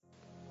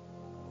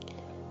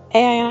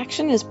AI in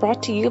Action is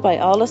brought to you by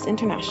Aldus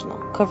International,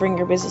 covering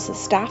your business's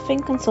staffing,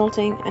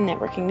 consulting, and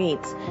networking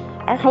needs.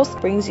 Our host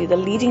brings you the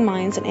leading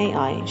minds in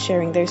AI,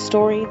 sharing their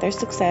story, their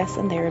success,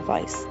 and their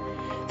advice.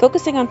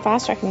 Focusing on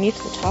fast-tracking you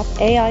to the top,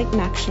 AI in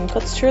Action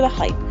cuts through the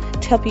hype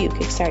to help you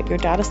kickstart your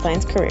data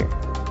science career.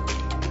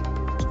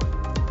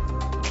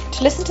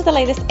 To listen to the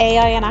latest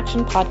AI in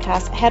Action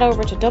podcast, head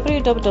over to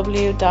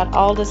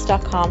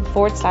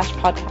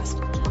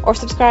www.aldus.com/podcast or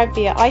subscribe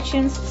via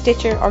iTunes,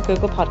 Stitcher, or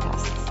Google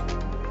Podcasts.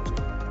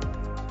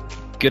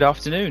 Good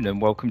afternoon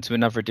and welcome to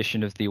another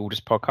edition of the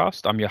Aldus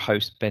podcast. I'm your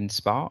host, Ben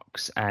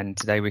Sparks, and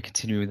today we're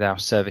continuing with our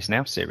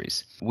ServiceNow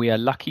series. We are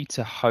lucky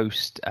to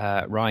host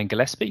Ryan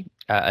Gillespie,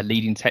 a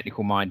leading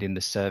technical mind in the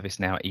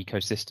ServiceNow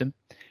ecosystem.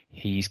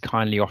 He's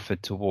kindly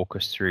offered to walk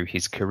us through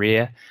his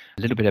career,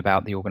 a little bit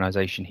about the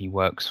organization he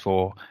works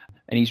for,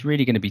 and he's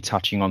really going to be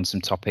touching on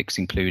some topics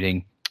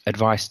including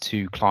advice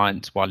to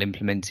clients while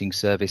implementing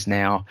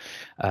ServiceNow,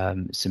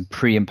 some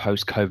pre and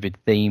post COVID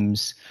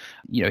themes,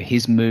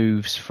 his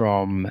moves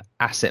from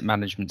asset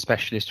management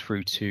specialist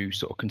through to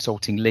sort of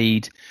consulting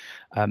lead,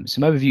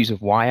 some overviews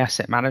of why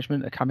asset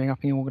management are coming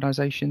up in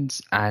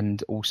organizations,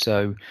 and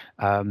also,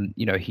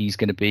 he's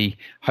going to be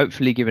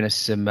hopefully giving us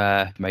some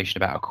information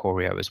about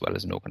Acorio as well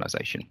as an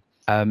organization.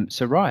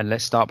 So Ryan,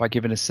 let's start by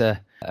giving us an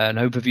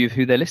overview of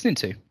who they're listening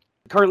to.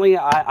 Currently,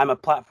 I'm a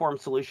platform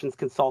solutions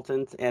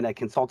consultant and a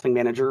consulting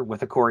manager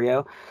with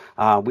Acorio.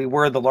 We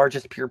were the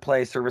largest pure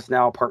play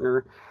ServiceNow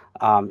partner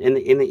in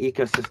the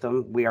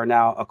ecosystem. We are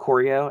now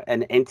Acorio,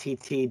 an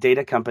NTT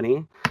data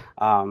company.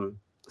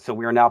 So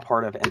we are now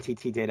part of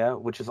NTT Data,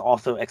 which is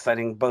also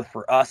exciting both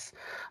for us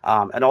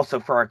and also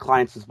for our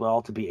clients as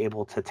well, to be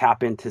able to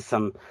tap into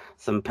some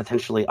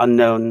potentially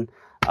unknown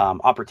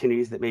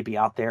opportunities that may be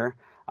out there.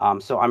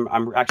 So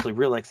I'm actually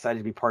really excited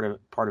to be part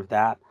of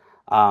that.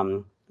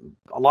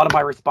 A lot of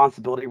my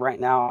responsibility right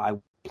now, I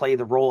play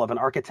the role of an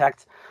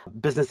architect,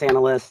 business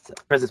analyst,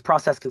 business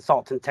process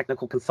consultant,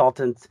 technical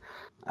consultant.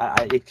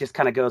 It just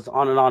kind of goes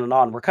on and on and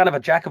on. We're kind of a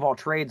jack of all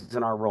trades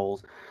in our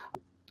roles.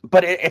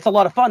 But it's a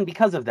lot of fun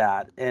because of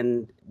that.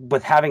 And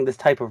with having this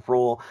type of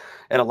role,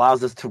 it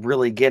allows us to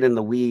really get in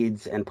the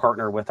weeds and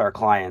partner with our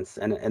clients.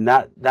 And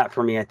that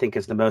for me, I think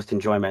is the most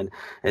enjoyment,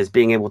 is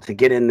being able to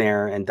get in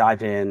there and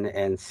dive in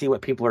and see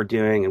what people are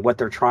doing and what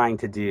they're trying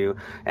to do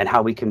and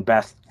how we can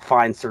best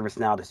find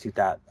ServiceNow to suit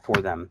that for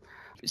them.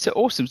 So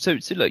awesome. So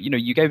look,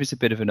 you gave us a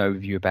bit of an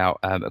overview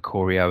about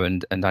Acorio,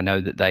 and I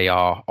know that they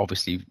are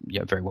obviously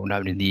very well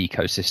known in the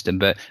ecosystem.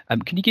 But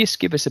can you just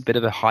give us a bit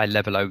of a high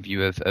level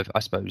overview of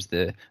I suppose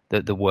the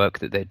work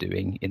that they're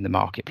doing in the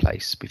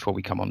marketplace before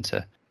we come on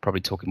to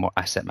probably talking more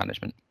asset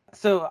management?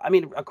 So,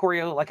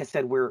 Acorio, like I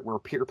said, we're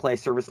pure play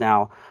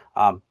ServiceNow.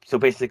 So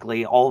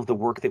basically, all of the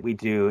work that we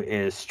do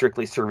is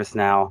strictly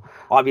ServiceNow.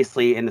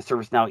 Obviously, in the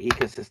ServiceNow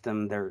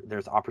ecosystem,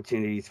 there's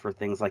opportunities for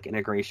things like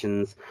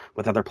integrations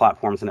with other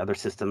platforms and other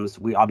systems.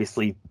 We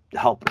obviously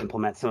help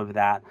implement some of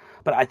that.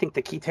 But I think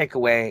the key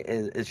takeaway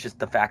is just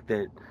the fact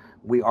that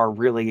we are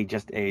really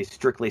just a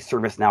strictly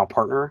ServiceNow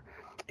partner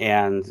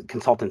and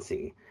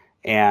consultancy.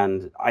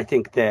 And I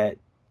think that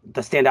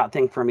the standout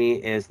thing for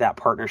me is that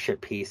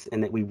partnership piece,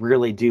 and that we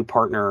really do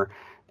partner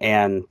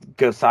and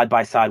go side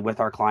by side with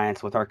our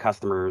clients, with our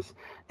customers,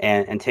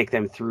 and take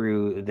them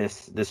through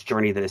this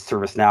journey that is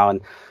ServiceNow.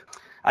 And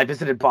I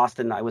visited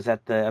Boston. I was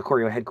at the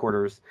Acorio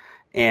headquarters,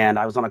 and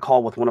I was on a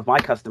call with one of my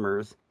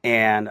customers,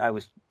 and I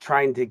was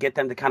trying to get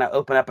them to kind of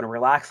open up and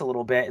relax a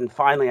little bit. And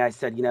finally I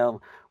said,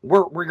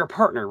 we're your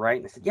partner, right?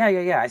 And I said,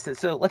 yeah. I said,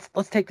 so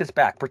let's take this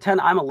back. Pretend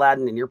I'm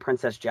Aladdin and you're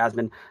Princess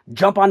Jasmine.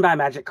 Jump on my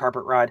magic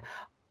carpet ride.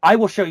 I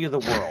will show you the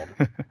world,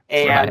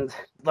 and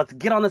Right. Let's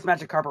get on this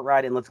magic carpet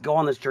ride and let's go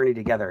on this journey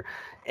together.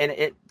 And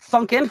it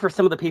sunk in for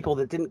some of the people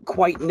that didn't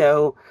quite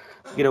know,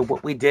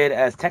 what we did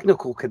as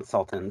technical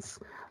consultants,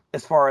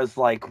 as far as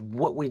like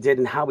what we did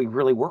and how we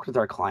really worked with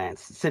our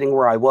clients. Sitting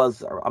where I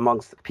was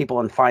amongst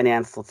people in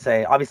finance, let's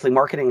say, obviously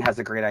marketing has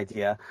a great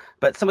idea,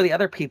 but some of the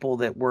other people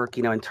that work,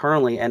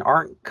 internally and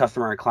aren't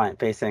customer and client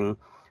facing,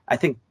 I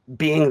think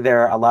being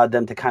there allowed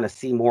them to kind of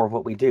see more of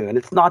what we do. And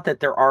it's not that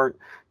there aren't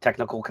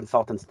technical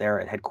consultants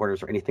there at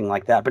headquarters or anything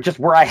like that, but just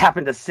where I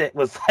happened to sit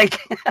was like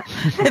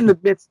in the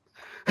midst,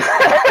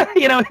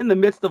 in the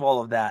midst of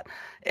all of that.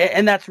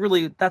 And that's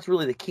really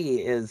the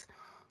key, is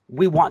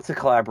we want to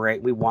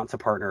collaborate, we want to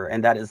partner.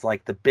 And that is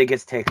like the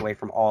biggest takeaway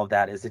from all of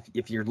that, is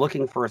if you're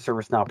looking for a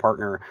ServiceNow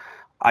partner,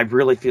 I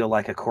really feel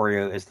like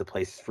Acorio is the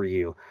place for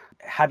you.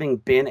 Having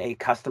been a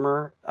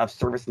customer of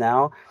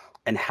ServiceNow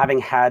and having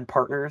had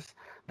partners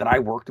that I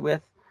worked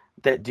with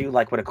that do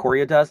like what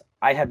Acorio does,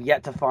 I have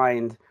yet to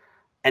find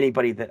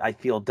anybody that I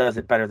feel does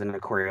it better than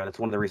Acorio. That's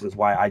one of the reasons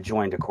why I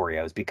joined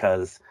Acorio, is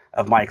because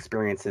of my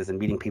experiences and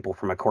meeting people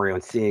from Acorio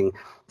and seeing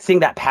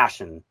that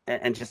passion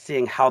and just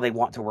seeing how they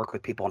want to work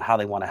with people and how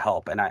they want to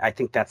help. And I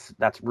think that's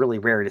really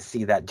rare to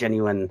see that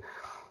genuine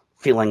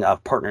feeling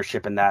of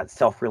partnership and that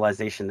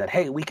self-realization that,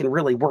 hey, we can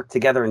really work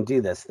together and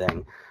do this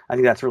thing. I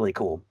think that's really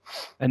cool.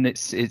 And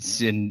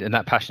and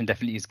that passion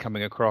definitely is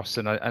coming across.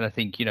 And I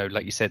think,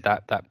 like you said,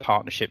 that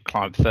partnership,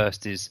 client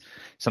first, is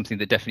something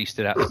that definitely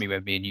stood out to me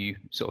when me and you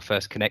sort of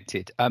first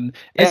connected.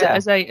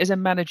 As a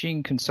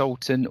managing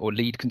consultant or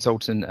lead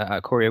consultant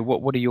at Acorio,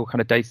 what are your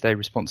kind of day-to-day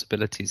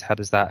responsibilities? How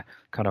does that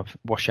kind of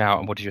wash out,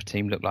 and what does your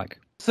team look like?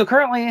 So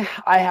currently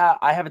I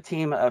have a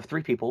team of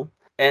 3 people.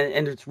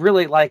 And it's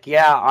really like,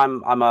 yeah,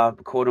 I'm a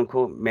quote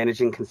unquote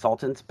managing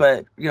consultant,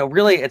 but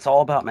really it's all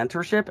about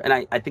mentorship. And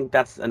I think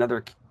that's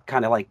another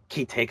kind of like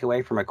key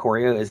takeaway from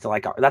Acorio is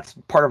that's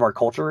part of our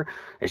culture.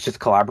 It's just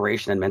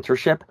collaboration and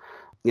mentorship.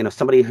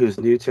 Somebody who's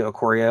new to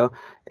Acorio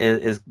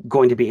is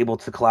going to be able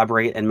to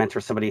collaborate and mentor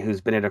somebody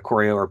who's been at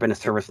Acorio or been a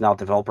ServiceNow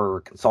developer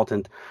or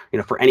consultant,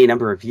 for any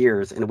number of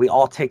years. And we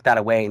all take that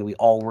away and we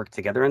all work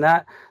together in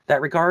that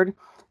regard.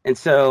 And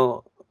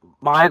so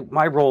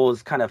my role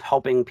is kind of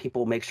helping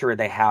people make sure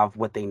they have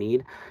what they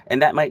need,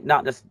 and that might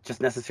not just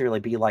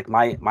necessarily be like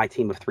my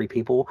team of 3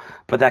 people,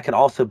 but that could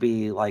also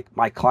be like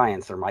my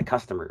clients or my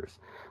customers.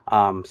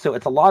 So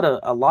it's a lot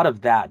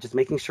of that, just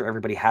making sure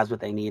everybody has what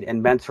they need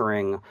and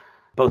mentoring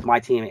both my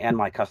team and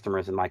my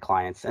customers and my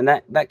clients, and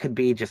that could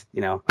be just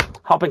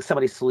helping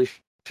somebody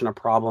solution a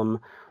problem,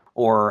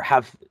 or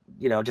have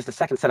just a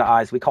second set of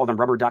eyes. We call them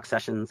rubber duck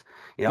sessions.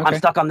 Okay. I'm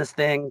stuck on this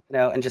thing,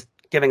 and just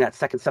giving that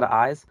second set of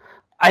eyes.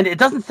 And it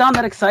doesn't sound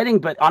that exciting,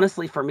 but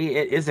honestly, for me,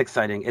 it is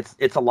exciting.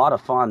 It's a lot of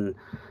fun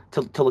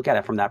to look at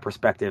it from that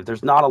perspective.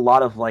 There's not a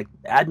lot of like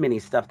admin-y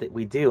stuff that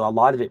we do. A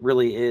lot of it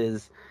really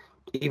is,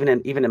 even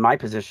in my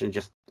position,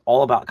 just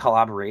all about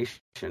collaboration.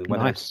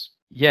 Nice.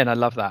 Yeah, and I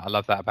love that. I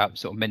love that about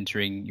sort of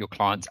mentoring your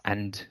clients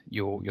and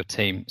your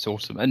team. It's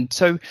awesome. And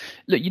so,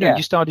 look,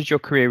 you started your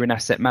career in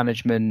asset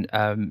management.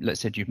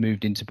 Let's say you've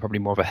moved into probably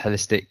more of a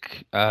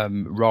holistic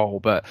role.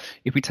 But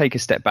if we take a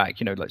step back,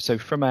 so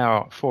for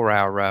our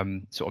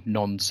sort of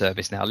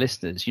non-ServiceNow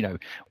listeners,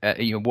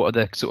 what are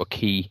the sort of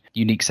key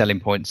unique selling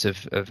points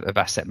of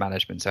asset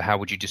management? So how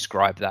would you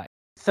describe that?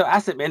 So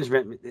asset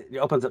management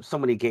opens up so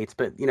many gates,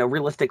 but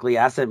realistically,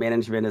 asset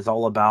management is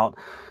all about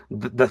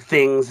the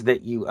things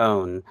that you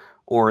own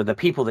or the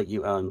people that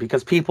you own,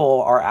 because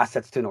people are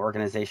assets to an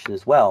organization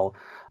as well.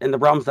 In the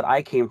realms that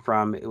I came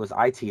from, it was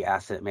IT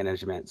asset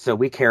management. So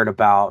we cared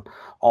about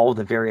all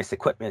the various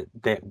equipment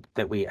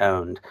that we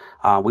owned.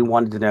 We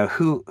wanted to know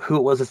who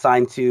it was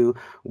assigned to,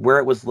 where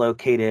it was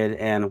located,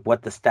 and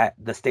what the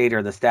state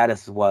or the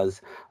status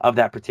was of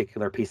that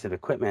particular piece of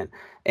equipment.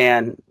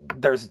 And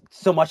there's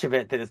so much of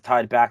it that is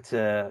tied back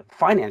to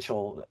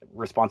financial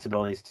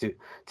responsibilities to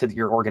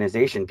your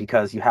organization,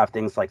 because you have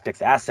things like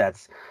fixed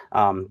assets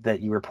that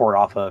you report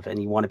off of, and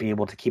you want to be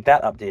able to keep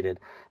that updated.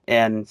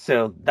 And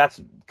so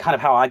that's kind of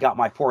how I got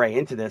my foray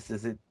into this.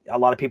 Is that a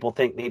lot of people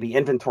think maybe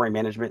inventory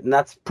management, and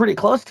that's pretty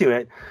close to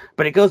it,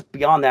 but it goes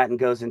beyond that and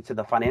goes into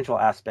the financial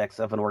aspects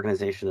of an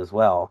organization as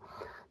well.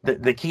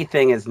 The key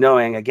thing is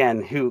knowing,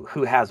 again, who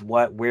has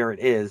what, where it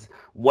is,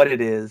 what it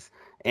is,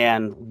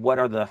 and what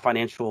are the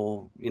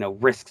financial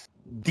risks,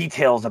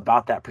 details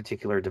about that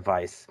particular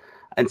device.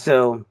 And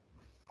so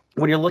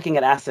when you're looking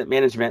at asset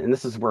management, and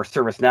this is where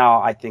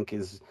ServiceNow, I think,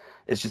 is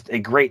just a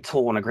great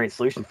tool and a great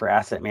solution for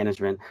asset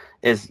management,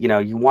 is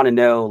you want to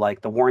know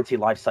like the warranty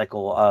life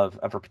cycle of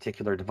a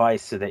particular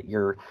device, so that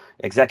your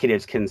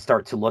executives can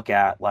start to look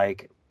at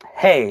like,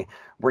 hey,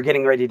 we're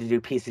getting ready to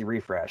do PC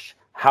refresh.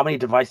 How many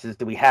devices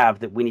do we have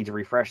that we need to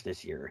refresh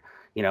this year?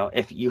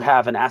 If you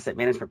have an asset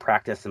management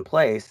practice in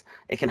place,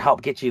 it can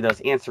help get you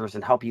those answers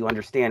and help you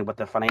understand what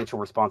the financial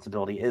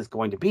responsibility is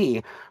going to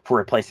be for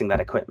replacing that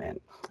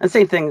equipment. And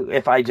same thing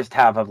if I just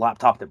have a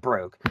laptop that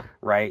broke,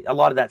 right? A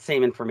lot of that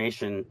same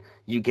information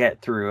you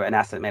get through an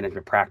asset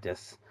management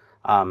practice.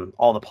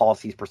 All the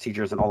policies,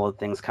 procedures, and all of the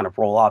things kind of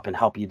roll up and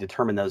help you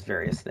determine those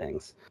various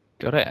things.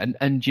 Got it.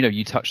 And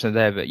you touched on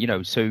there, but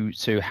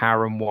so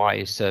how and why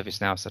is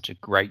ServiceNow such a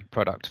great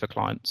product for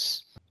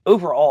clients?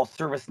 Overall,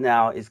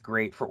 ServiceNow is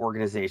great for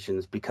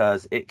organizations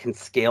because it can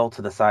scale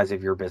to the size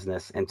of your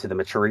business and to the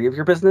maturity of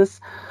your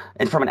business.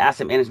 And from an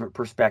asset management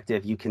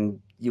perspective,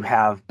 you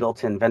have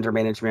built-in vendor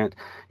management,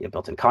 you have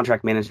built-in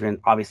contract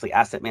management. Obviously,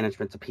 asset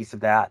management's a piece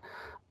of that.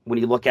 When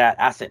you look at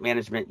asset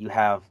management, you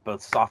have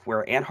both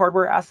software and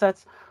hardware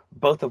assets,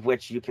 both of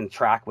which you can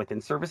track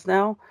within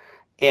ServiceNow.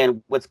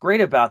 And what's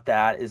great about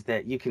that is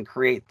that you can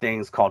create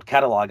things called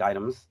catalog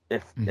items,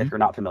 if you're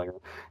not familiar.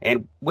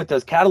 And with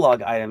those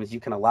catalog items, you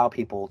can allow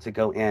people to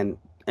go in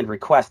and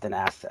request an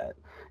asset.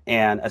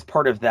 And as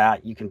part of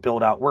that, you can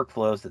build out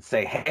workflows that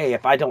say, hey,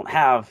 if I don't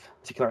have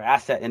a particular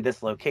asset in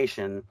this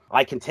location,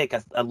 I can take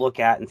a look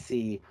at and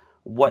see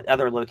what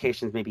other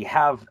locations maybe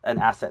have an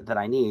asset that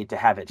I need to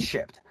have it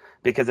shipped.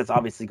 Because it's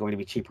obviously going to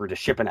be cheaper to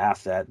ship an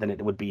asset than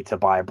it would be to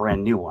buy a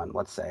brand new one,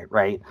 let's say,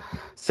 right?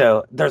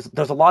 So there's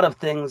a lot of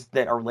things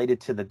that are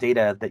related to the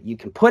data that you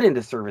can put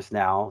into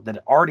ServiceNow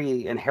that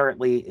already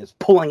inherently is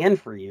pulling in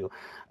for you,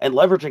 and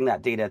leveraging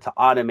that data to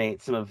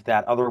automate some of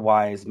that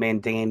otherwise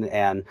mundane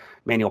and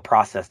manual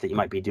process that you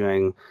might be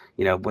doing,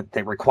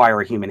 that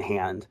require a human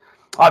hand.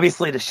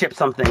 Obviously, to ship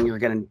something,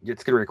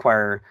 it's gonna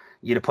require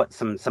you to put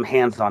some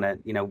hands on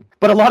it,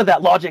 But a lot of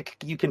that logic,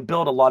 you can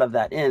build a lot of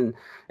that in,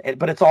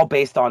 but it's all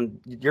based on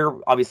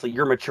your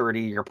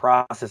maturity, your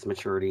process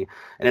maturity,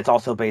 and it's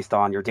also based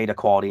on your data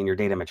quality and your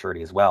data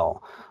maturity as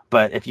well.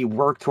 But if you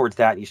work towards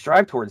that and you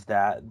strive towards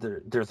that,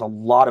 there's a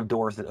lot of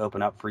doors that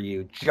open up for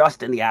you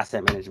just in the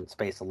asset management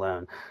space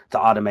alone to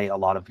automate a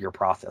lot of your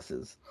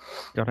processes.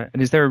 Got it.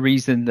 And is there a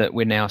reason that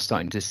we're now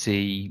starting to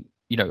see,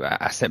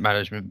 asset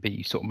management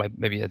be sort of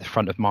maybe at the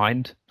front of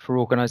mind for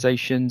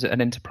organizations at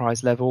an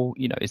enterprise level?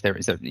 Is there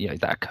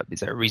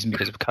a reason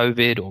because of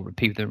COVID or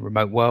people in the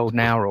remote world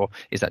now, or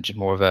is that just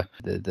more of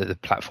the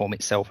platform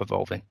itself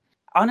evolving?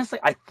 Honestly,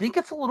 I think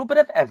it's a little bit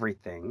of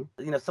everything.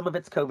 Some of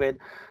it's COVID,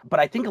 but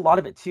I think a lot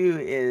of it too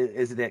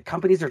is that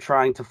companies are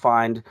trying to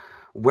find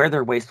where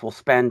their wasteful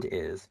spend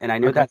is. And I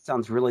know that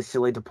sounds really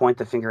silly to point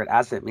the finger at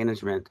asset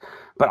management,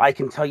 but I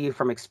can tell you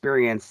from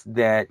experience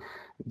that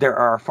there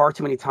are far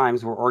too many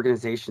times where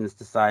organizations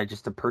decide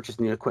just to purchase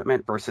new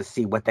equipment versus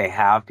see what they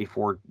have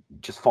before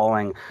just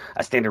following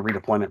a standard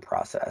redeployment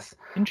process.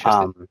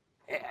 Interesting.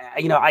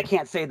 I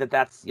can't say that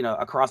that's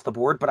across the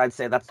board, but I'd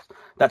say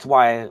that's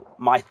why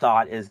my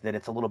thought is that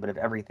it's a little bit of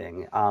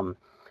everything.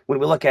 When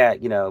we look at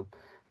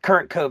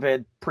current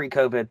COVID,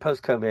 pre-COVID,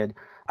 post-COVID,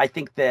 I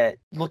think that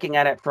looking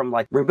at it from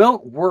like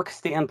remote work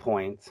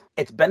standpoint,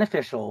 it's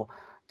beneficial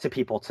to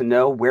people to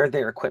know where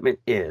their equipment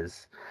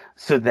is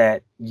so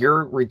that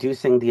you're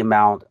reducing the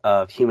amount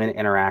of human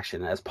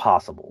interaction as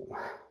possible.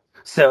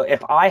 So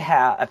if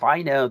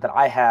I know that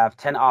I have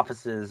 10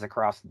 offices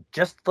across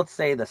just, let's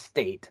say, the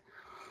state,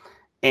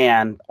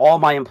 and all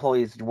my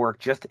employees work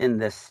just in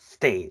this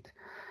state,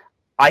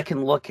 I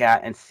can look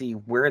at and see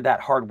where that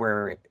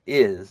hardware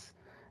is,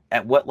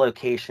 at what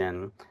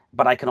location,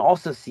 but I can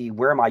also see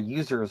where my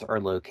users are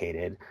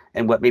located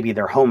and what maybe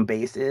their home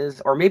base is,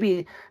 or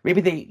maybe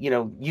they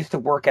used to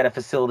work at a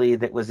facility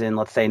that was in,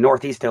 let's say,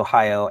 Northeast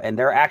Ohio, and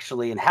they're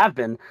actually and have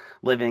been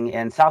living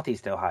in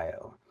Southeast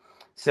Ohio.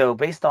 So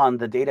based on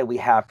the data we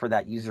have for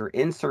that user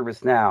in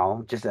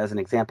ServiceNow, just as an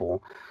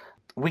example,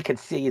 we could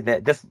see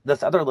that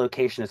this other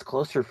location is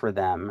closer for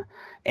them,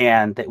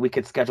 and that we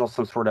could schedule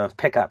some sort of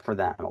pickup for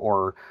them,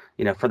 or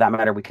for that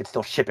matter, we could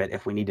still ship it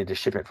if we needed to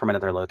ship it from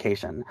another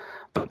location.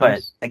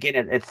 But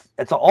again,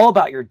 it's all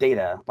about your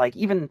data. Like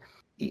even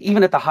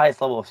at the highest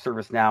level of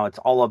ServiceNow, it's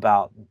all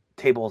about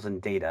tables and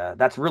data.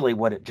 That's really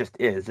what it just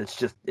is.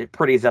 It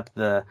pretties up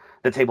the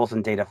tables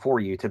and data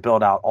for you to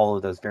build out all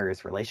of those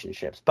various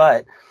relationships.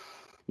 But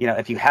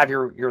if you have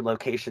your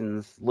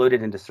locations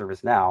loaded into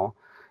ServiceNow,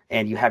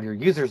 and you have your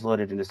users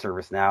loaded into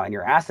ServiceNow and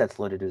your assets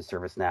loaded into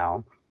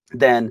ServiceNow,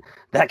 then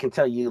that can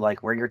tell you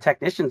like where your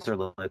technicians are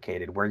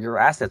located, where your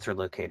assets are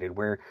located,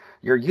 where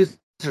your users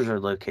are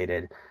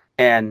located.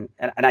 And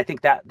I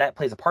think that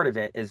plays a part of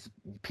it, is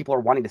people are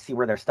wanting to see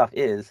where their stuff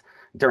is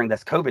during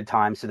this COVID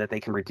time so that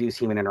they can reduce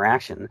human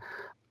interaction.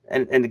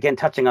 And again,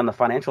 touching on the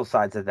financial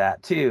sides of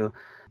that too,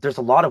 there's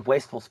a lot of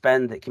wasteful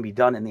spend that can be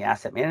done in the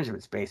asset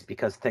management space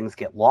because things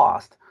get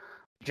lost.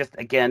 Just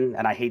again,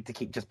 and I hate to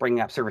keep just bringing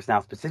up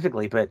ServiceNow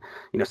specifically, but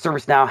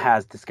ServiceNow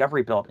has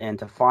discovery built in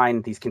to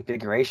find these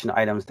configuration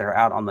items that are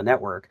out on the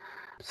network.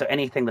 So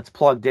anything that's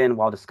plugged in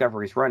while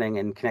discovery is running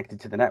and connected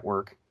to the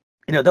network,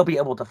 they'll be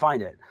able to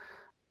find it.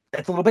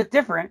 It's a little bit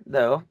different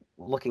though,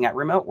 looking at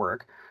remote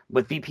work.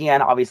 With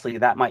VPN, obviously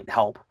that might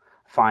help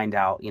find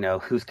out,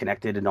 who's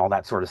connected and all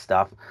that sort of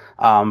stuff.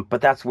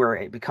 But that's where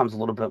it becomes a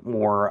little bit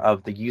more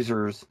of the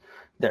users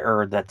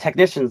or the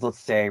technicians, let's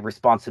say,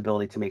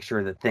 responsibility to make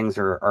sure that things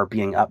are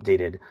being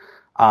updated.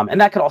 And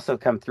that could also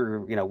come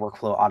through,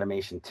 workflow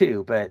automation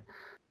too. But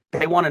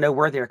they want to know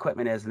where their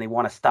equipment is and they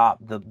want to stop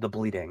the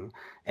bleeding.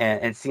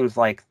 And it seems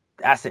like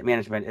asset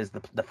management is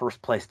the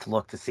first place to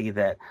look to see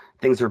that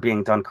things are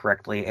being done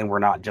correctly and we're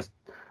not just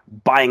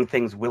buying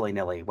things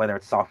willy-nilly, whether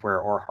it's software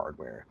or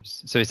hardware.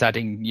 So it's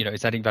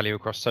adding value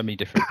across so many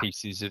different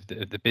pieces of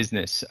the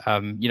business. I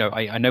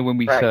know when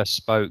we first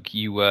spoke,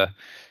 you were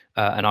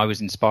and I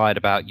was inspired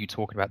about you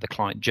talking about the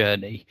client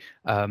journey.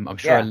 I'm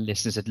sure our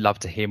listeners would love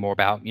to hear more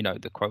about,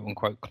 the quote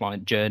unquote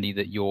client journey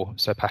that you're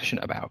so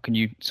passionate about. Can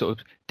you sort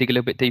of dig a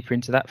little bit deeper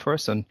into that for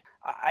us?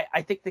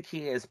 I think the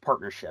key is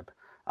partnership.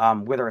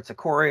 Whether it's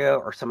Acorio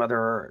or some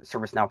other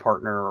ServiceNow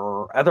partner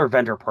or other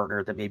vendor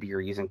partner that maybe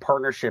you're using,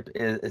 partnership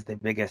is the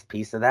biggest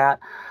piece of that.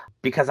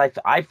 Because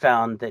I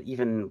found that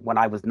even when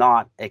I was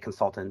not a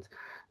consultant,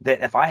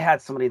 that if I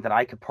had somebody that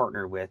I could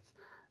partner with,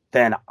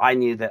 then I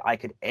knew that I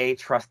could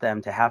trust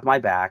them to have my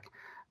back,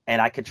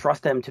 and I could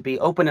trust them to be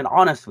open and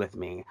honest with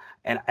me.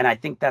 And I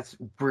think that's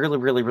really,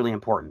 really, really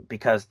important,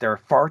 because there are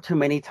far too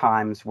many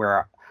times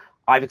where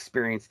I've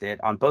experienced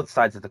it on both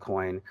sides of the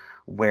coin,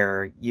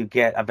 where you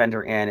get a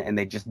vendor in and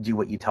they just do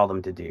what you tell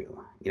them to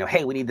do.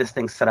 Hey, we need this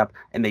thing set up,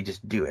 and they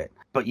just do it.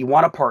 But you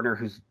want a partner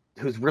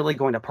who's really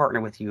going to partner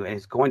with you and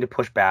is going to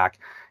push back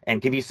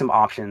and give you some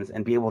options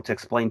and be able to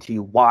explain to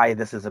you why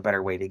this is a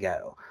better way to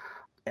go.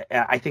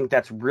 I think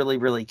that's really,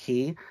 really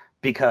key.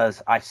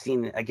 because I've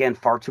seen, again,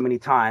 far too many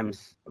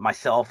times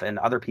myself and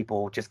other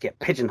people just get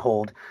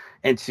pigeonholed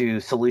into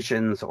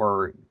solutions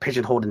or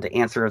pigeonholed into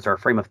answers or a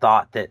frame of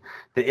thought that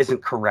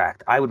isn't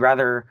correct. I would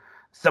rather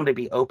somebody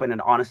be open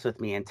and honest with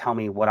me and tell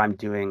me what I'm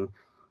doing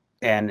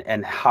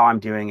and how I'm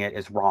doing it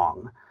is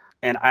wrong.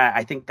 And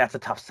I think that's a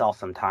tough sell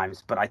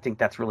sometimes, but I think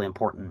that's really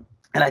important.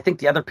 And I think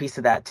the other piece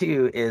of that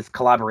too is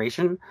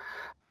collaboration.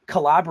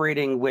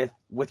 Collaborating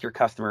with your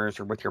customers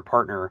or with your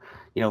partner,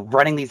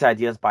 running these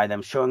ideas by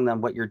them, showing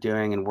them what you're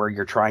doing and where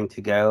you're trying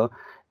to go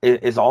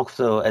is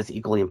also as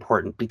equally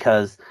important,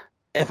 because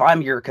if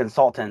I'm your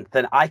consultant,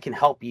 then I can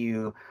help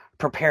you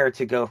prepare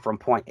to go from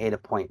point A to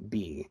point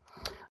B.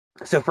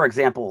 So for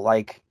example,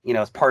 like,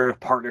 as part of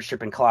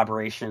partnership and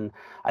collaboration,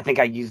 I think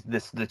I used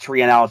the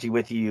tree analogy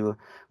with you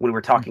when we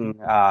were talking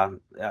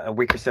a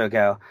week or so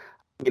ago.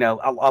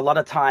 A lot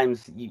of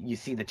times you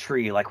see the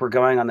tree, like we're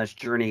going on this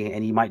journey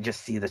and you might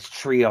just see this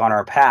tree on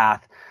our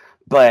path,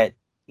 but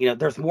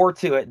there's more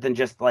to it than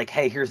just like,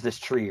 hey, here's this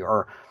tree,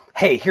 or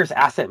hey, here's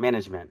asset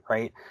management,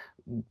 right?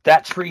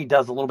 That tree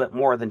does a little bit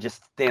more than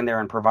just stand there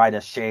and provide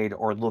us shade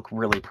or look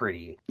really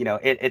pretty.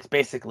 It's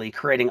basically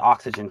creating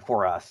oxygen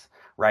for us,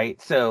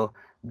 right? So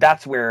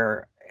that's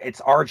where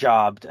it's our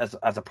job as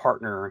a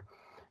partner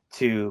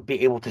to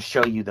be able to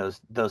show you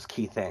those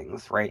key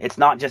things, right? It's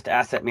not just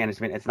asset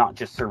management. It's not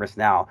just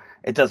ServiceNow.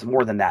 It does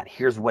more than that.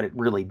 Here's what it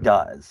really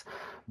does.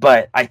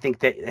 But I think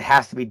that it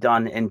has to be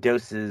done in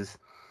doses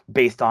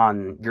based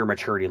on your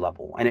maturity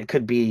level. And it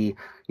could be,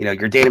 your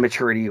data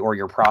maturity or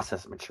your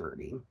process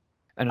maturity.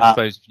 And I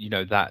suppose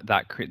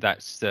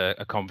that's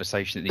a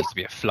conversation that needs to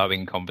be a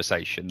flowing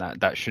conversation.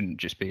 That shouldn't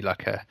just be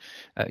like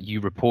you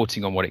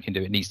reporting on what it can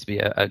do. It needs to be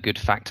a good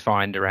fact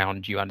find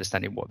around you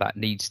understanding what it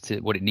needs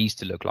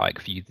to look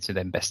like for you to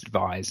then best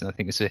advise. And I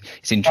think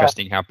it's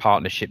interesting how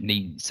partnership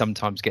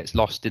sometimes gets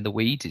lost in the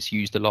weeds. It's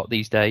used a lot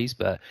these days,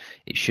 but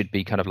it should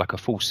be kind of like a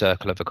full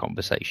circle of a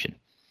conversation.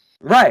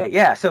 Right,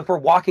 yeah. So if we're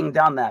walking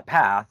down that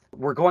path,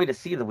 we're going to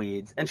see the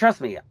weeds. And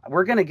trust me,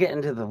 we're going to get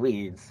into the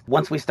weeds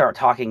once we start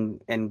talking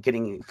and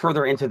getting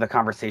further into the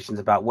conversations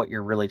about what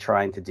you're really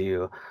trying to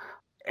do.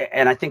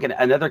 And I think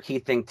another key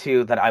thing,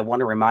 too, that I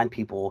want to remind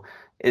people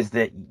is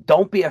that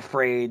don't be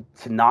afraid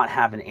to not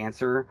have an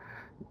answer.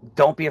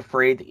 Don't be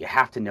afraid that you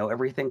have to know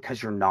everything,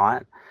 because you're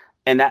not.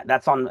 And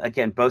that's on,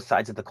 again, both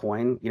sides of the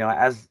coin.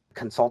 As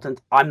consultant,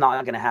 I'm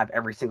not going to have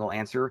every single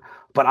answer,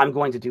 but I'm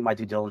going to do my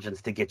due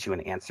diligence to get you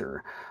an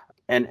answer.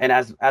 And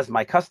as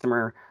my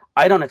customer,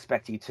 I don't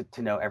expect you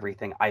to know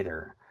everything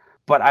either.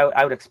 But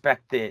I would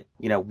expect that,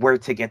 where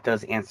to get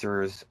those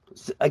answers,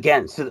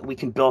 again, so that we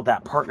can build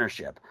that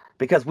partnership,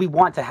 because we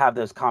want to have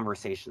those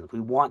conversations. We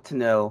want to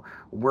know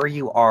where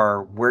you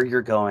are, where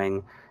you're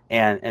going,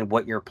 and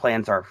what your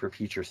plans are for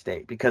future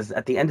state. Because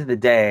at the end of the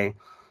day,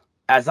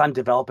 as I'm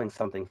developing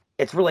something,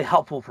 it's really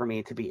helpful for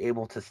me to be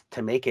able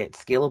to make it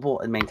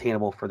scalable and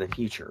maintainable for the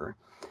future.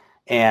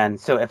 And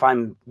so if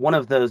I'm one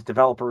of those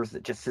developers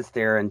that just sits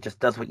there and just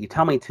does what you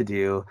tell me to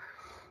do,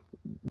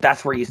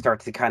 that's where you start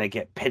to kind of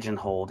get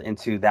pigeonholed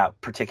into that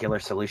particular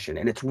solution.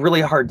 And it's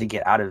really hard to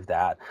get out of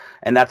that.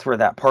 And that's where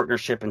that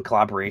partnership and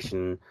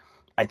collaboration,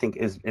 I think,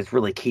 is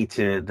really key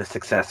to the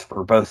success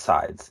for both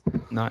sides.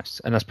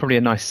 Nice. And that's probably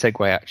a nice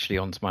segue actually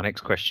onto my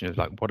next question of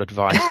like, what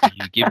advice do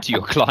you give to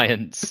your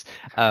clients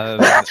at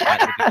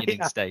the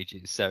beginning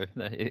stages? So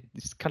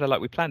it's kind of like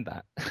we planned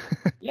that.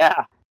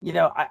 Yeah.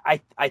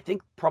 I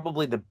think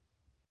probably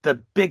the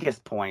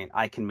biggest point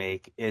I can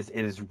make is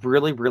it is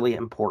really, really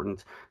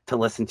important to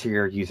listen to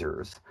your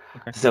users.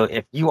 Okay. So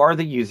if you are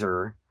the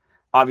user,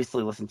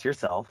 obviously listen to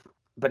yourself.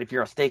 But if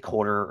you're a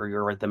stakeholder or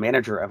you're the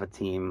manager of a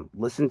team,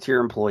 listen to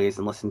your employees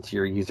and listen to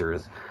your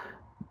users.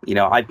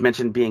 I've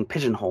mentioned being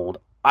pigeonholed.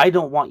 I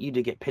don't want you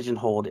to get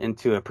pigeonholed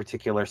into a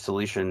particular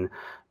solution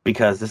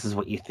because this is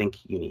what you think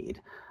you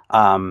need.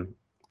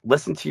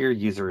 Listen to your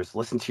users,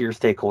 listen to your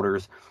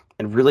stakeholders,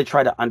 and really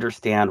try to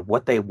understand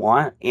what they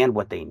want and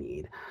what they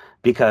need.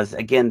 Because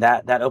again,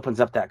 that opens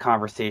up that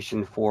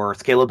conversation for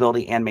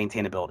scalability and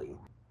maintainability.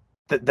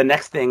 The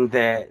next thing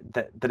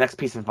the next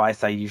piece of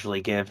advice I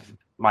usually give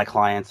my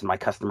clients and my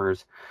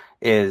customers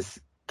is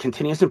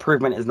continuous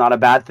improvement is not a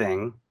bad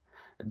thing.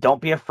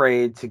 Don't be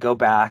afraid to go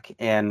back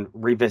and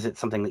revisit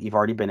something that you've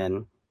already been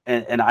in.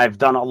 And I've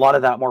done a lot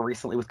of that more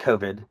recently with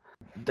COVID.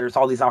 There's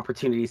all these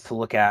opportunities to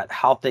look at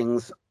how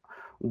things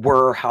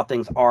were, how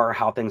things are,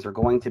 how things are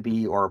going to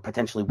be or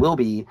potentially will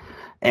be.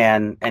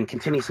 And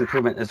continuous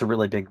improvement is a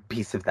really big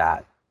piece of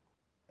that.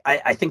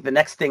 I think the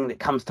next thing that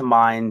comes to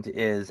mind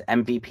is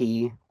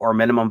MVP, or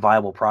minimum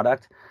viable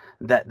product.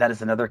 That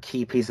is another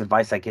key piece of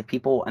advice I give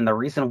people. And the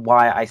reason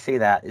why I say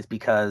that is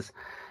because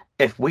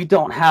if we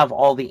don't have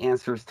all the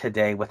answers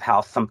today with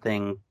how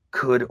something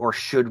could or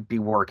should be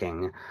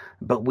working,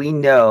 but we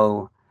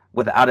know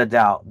without a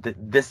doubt that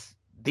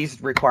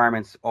these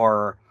requirements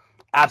are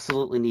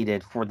absolutely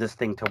needed for this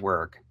thing to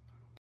work,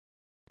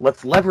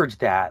 let's leverage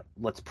that.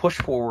 Let's push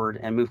forward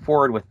and move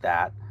forward with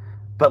that.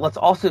 But let's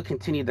also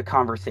continue the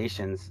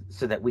conversations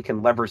so that we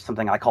can leverage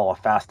something I call a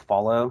fast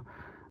follow.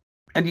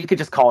 And you could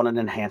just call it an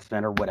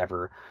enhancement or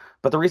whatever.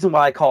 But the reason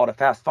why I call it a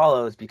fast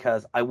follow is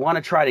because I want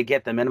to try to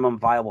get the minimum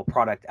viable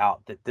product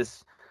out that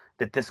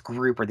this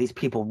group or these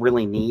people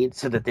really need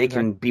so that they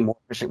can be more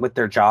efficient with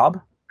their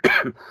job.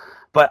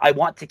 But I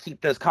want to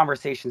keep those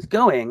conversations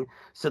going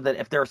so that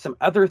if there are some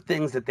other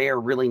things that they are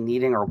really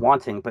needing or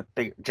wanting, but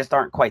they just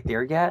aren't quite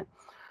there yet,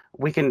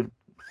 we can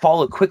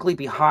follow quickly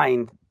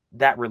behind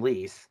that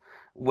release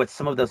with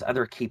some of those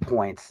other key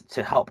points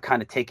to help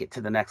kind of take it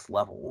to the next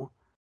level.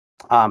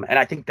 And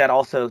I think that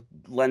also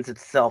lends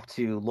itself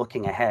to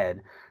looking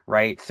ahead,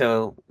 right?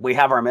 So we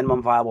have our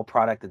minimum viable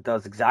product that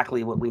does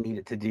exactly what we need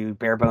it to do,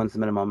 bare bones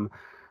minimum.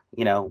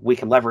 We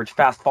can leverage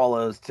fast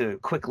follows to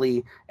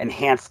quickly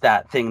enhance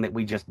that thing that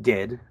we just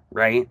did,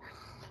 right?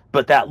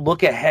 But that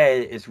look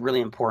ahead is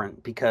really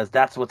important because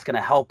that's what's going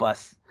to help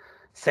us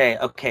say,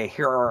 okay,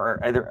 here are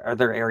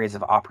other areas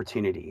of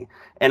opportunity.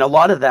 And a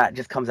lot of that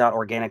just comes out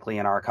organically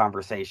in our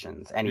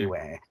conversations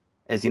anyway.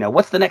 Is,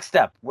 what's the next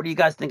step? What are you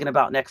guys thinking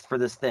about next for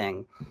this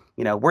thing?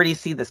 Where do you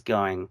see this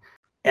going?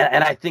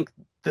 And I think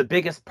the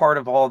biggest part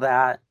of all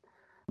that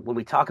when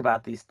we talk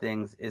about these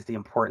things is the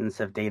importance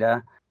of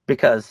data,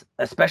 because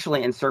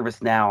especially in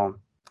ServiceNow,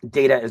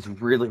 data is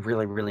really,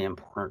 really, really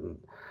important.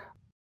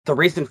 The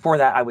reason for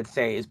that, I would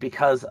say, is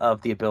because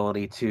of the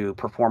ability to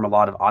perform a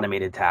lot of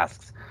automated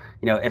tasks.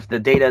 If the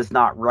data is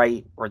not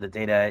right or the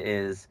data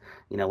is,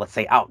 let's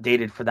say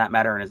outdated for that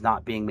matter and is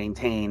not being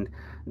maintained,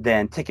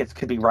 then tickets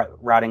could be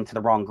routing to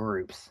the wrong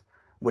groups,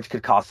 which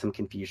could cause some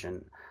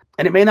confusion.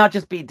 And it may not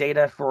just be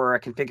data for a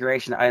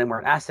configuration item or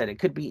an asset. It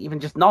could be even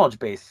just knowledge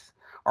base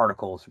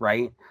articles,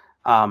 right?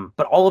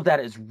 But all of that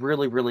is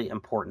really, really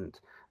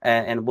important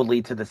and will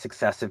lead to the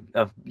success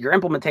of your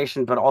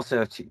implementation, but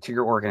also to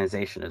your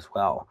organization as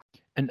well.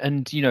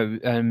 And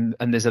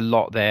there's a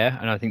lot there,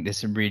 and I think there's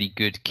some really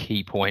good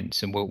key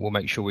points, and we'll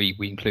make sure we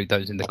include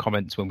those in the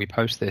comments when we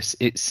post this.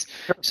 It's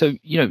so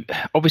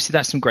obviously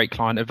that's some great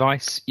client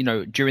advice.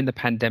 During the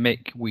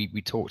pandemic, we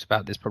talked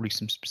about there's probably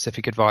some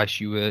specific advice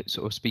you were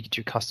sort of speaking to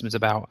your customers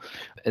about.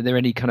 Are there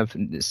any kind of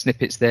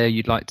snippets there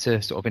you'd like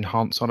to sort of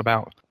enhance on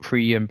about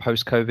pre and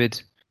post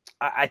COVID?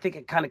 I think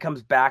it kind of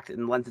comes back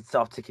and lends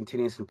itself to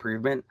continuous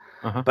improvement,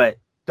 but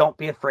don't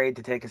be afraid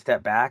to take a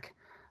step back.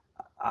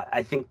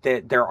 I think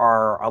that there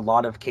are a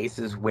lot of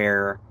cases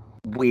where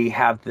we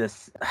have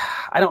this,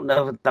 I don't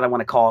know that I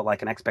want to call it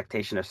like an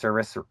expectation of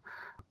service,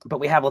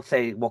 but we have, let's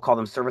say, we'll call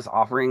them service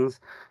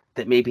offerings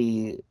that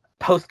maybe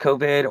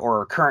post-COVID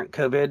or current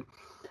COVID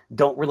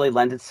don't really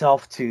lend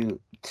itself to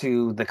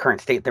the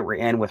current state that we're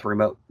in with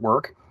remote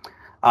work.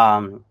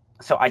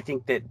 So I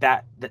think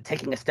that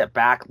taking a step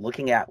back,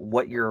 looking at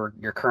what your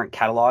current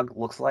catalog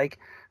looks like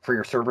for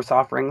your service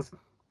offerings,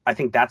 I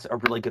think that's a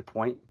really good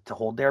point to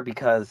hold there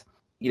because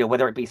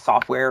whether it be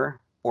software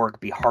or it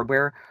be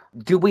hardware,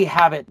 do we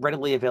have it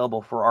readily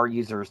available for our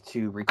users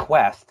to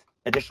request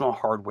additional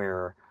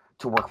hardware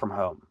to work from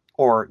home?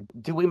 Or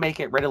do we make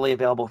it readily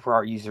available for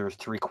our users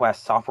to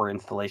request software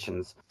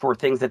installations for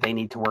things that they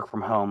need to work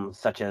from home,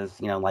 such as,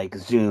 like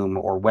Zoom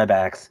or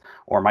WebEx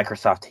or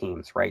Microsoft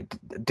Teams, right?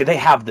 Do they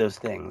have those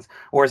things?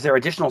 Or is there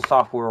additional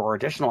software or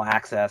additional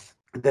access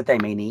that they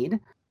may need?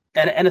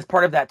 And as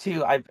part of that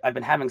too, I've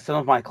been having some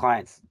of my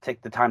clients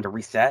take the time to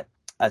reset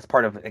as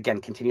part of,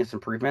 again, continuous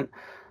improvement.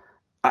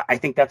 I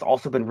think that's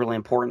also been really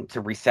important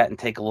to reset and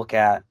take a look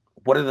at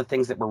what are the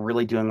things that we're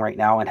really doing right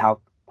now and how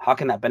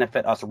can that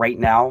benefit us right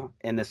now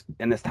in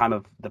this time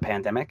of the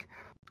pandemic.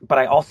 But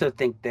I also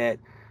think that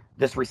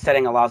this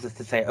resetting allows us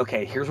to say,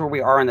 okay, here's where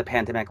we are in the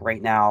pandemic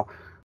right now.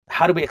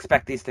 How do we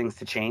expect these things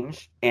to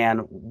change?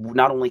 And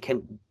not only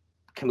can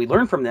we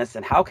learn from this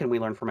and how can we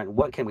learn from it and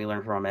what can we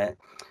learn from it,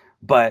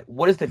 but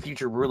what is the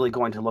future really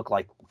going to look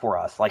like for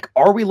us? Like,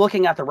 are we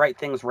looking at the right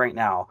things right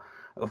now?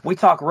 If we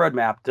talk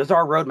roadmap, does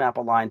our roadmap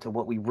align to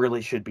what we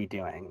really should be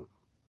doing?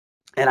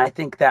 And I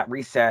think that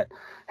reset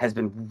has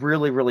been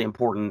really, really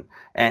important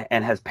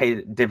and has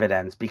paid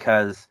dividends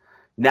because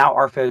now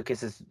our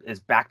focus is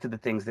back to the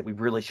things that we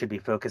really should be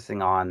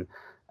focusing on,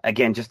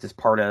 again, just as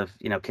part of,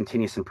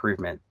 continuous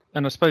improvement.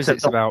 And I suppose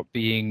it's about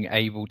being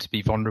able to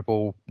be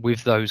vulnerable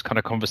with those kind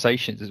of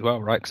conversations as well,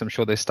 right? Because I'm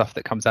sure there's stuff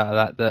that comes out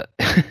of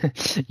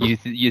that you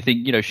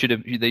think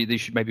they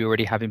should maybe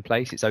already have in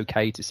place. It's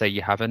okay to say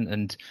you haven't,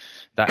 and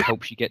that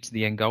helps you get to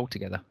the end goal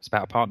together. It's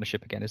about a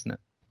partnership again, isn't it?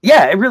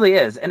 Yeah, it really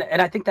is. And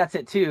I think that's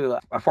it too.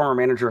 A former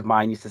manager of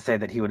mine used to say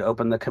that he would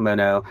open the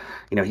kimono,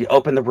 he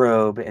opened the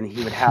robe, and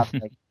he would have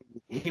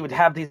he would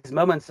have these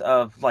moments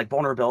of like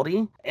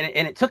vulnerability.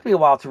 And it took me a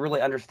while to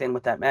really understand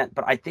what that meant.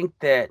 But I think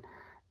that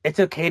it's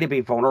okay to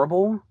be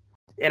vulnerable.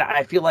 And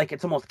I feel like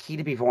it's almost key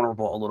to be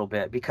vulnerable a little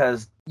bit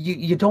because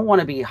you don't want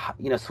to be,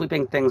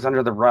 sweeping things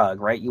under the rug,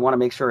 right? You want to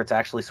make sure it's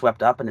actually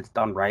swept up and it's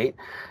done right.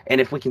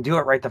 And if we can do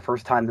it right the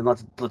first time, then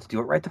let's do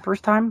it right the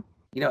first time.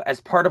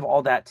 As part of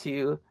all that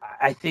too,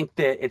 I think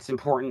that it's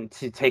important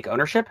to take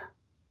ownership.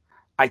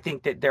 I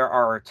think that there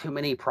are too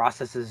many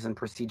processes and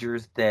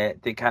procedures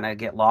that they kind of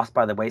get lost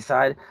by the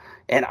wayside.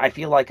 And I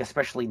feel like,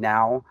 especially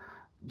now,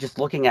 just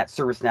looking at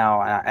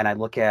ServiceNow and I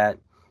look at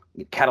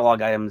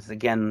catalog items,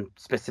 again,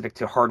 specific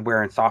to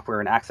hardware and software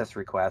and access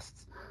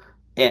requests,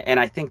 And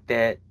I think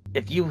that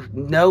if you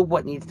know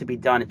what needs to be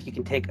done, if you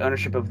can take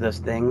ownership of those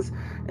things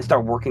and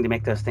start working to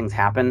make those things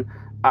happen,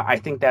 I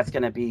think that's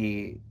going to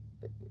be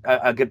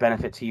a good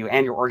benefit to you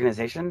and your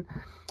organization.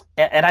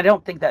 And I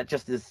don't think that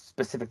just is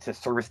specific to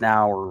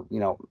ServiceNow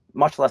or,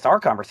 much less our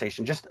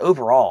conversation, just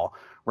overall,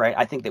 right?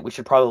 I think that we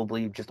should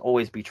probably just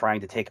always be trying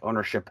to take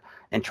ownership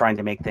and trying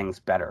to make things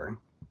better.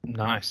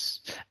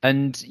 Nice.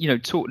 And,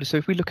 so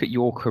if we look at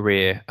your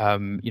career,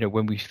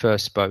 when we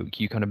first spoke,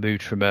 you kind of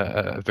moved from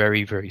a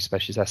very, very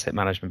specialist asset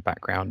management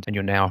background, and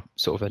you're now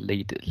sort of a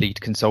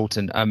lead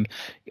consultant.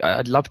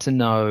 I'd love to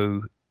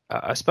know,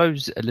 I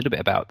suppose, a little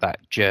bit about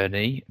that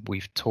journey.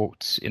 We've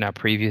talked in our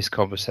previous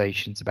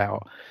conversations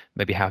about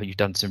maybe how you've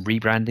done some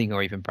rebranding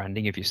or even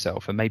branding of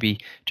yourself, and maybe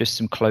just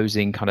some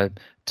closing kind of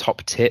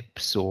top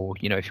tips, or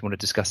if you want to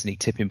discuss any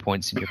tipping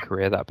points in your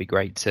career, that'd be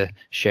great to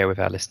share with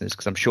our listeners,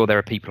 because I'm sure there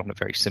are people on a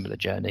very similar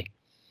journey.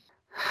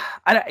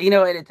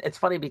 It's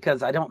funny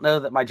because I don't know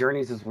that my journey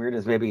is as weird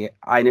as maybe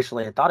I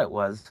initially had thought it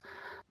was,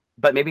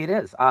 but maybe it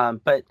is.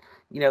 But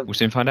we'll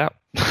soon find out.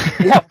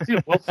 Yeah,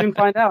 we'll soon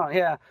find out.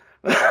 Yeah.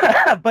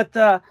 But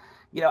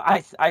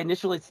I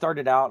initially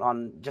started out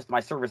on just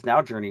my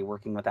ServiceNow journey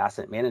working with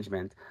asset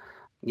management.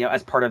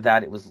 As part of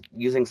that, it was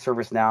using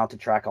ServiceNow to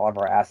track all of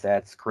our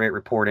assets, create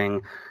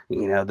reporting,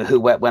 the who,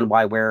 what, when,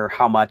 why, where,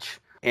 how much.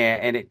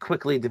 And it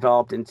quickly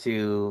developed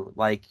into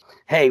like,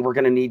 hey, we're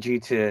going to need you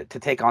to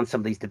take on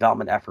some of these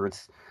development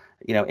efforts,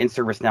 in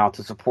ServiceNow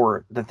to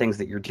support the things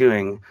that you're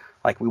doing.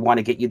 Like, we want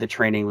to get you the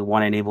training. We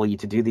want to enable you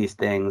to do these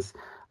things.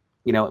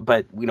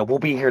 But we'll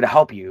be here to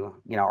help you.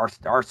 Our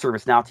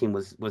ServiceNow team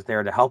was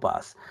there to help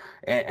us,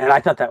 and I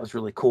thought that was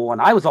really cool,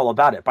 and I was all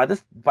about it. By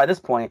this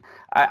point,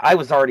 I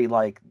was already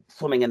like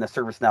swimming in the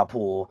ServiceNow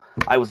pool.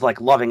 I was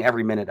like loving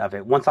every minute of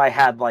it. Once I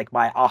had like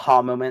my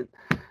aha moment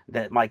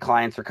that my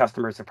clients or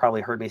customers have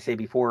probably heard me say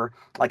before,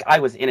 like I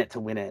was in it to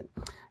win it,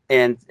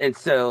 and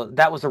so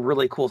that was a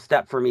really cool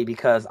step for me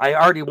because I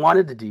already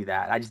wanted to do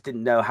that. I just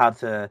didn't know how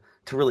to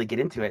really get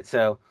into it.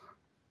 So.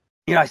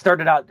 I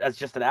started out as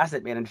just an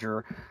asset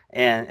manager,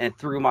 and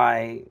through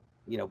my,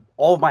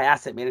 all of my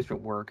asset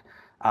management work,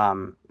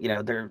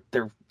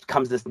 there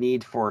comes this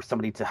need for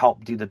somebody to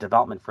help do the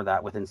development for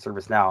that within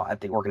ServiceNow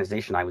at the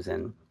organization I was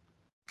in.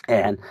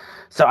 And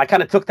so I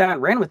kind of took that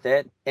and ran with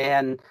it.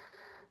 And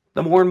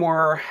the more and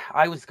more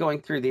I was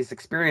going through these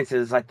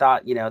experiences, I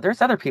thought,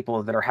 there's other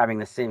people that are having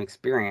the same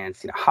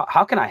experience.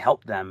 How can I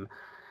help them?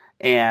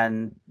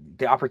 And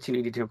the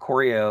opportunity to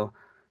Acorio,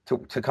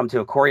 to come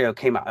to Acorio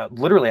came out,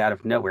 literally out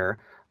of nowhere.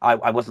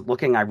 I wasn't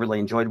looking. I really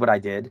enjoyed what I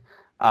did.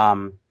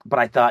 But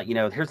I thought,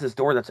 here's this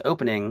door that's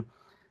opening.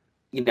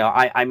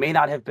 I may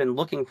not have been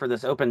looking for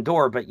this open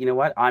door, but you know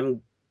what?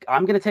 I'm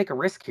going to take a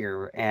risk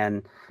here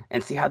and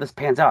see how this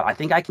pans out. I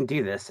think I can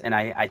do this. And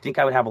I think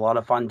I would have a lot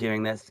of fun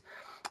doing this.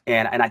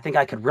 And I think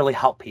I could really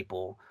help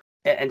people.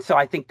 And so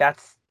I think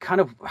that's kind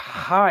of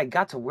how I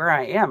got to where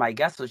I am, I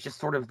guess, was just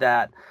sort of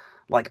that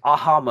like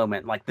aha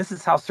moment. Like, this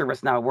is how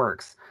ServiceNow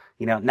works.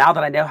 Now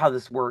that I know how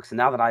this works, and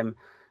now that I'm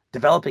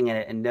developing in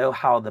it and know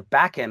how the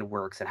back end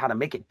works and how to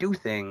make it do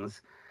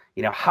things,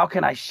 how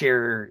can I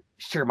share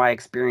my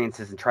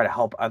experiences and try to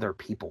help other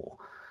people?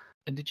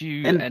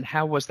 And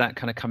how was that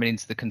kind of coming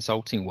into the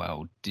consulting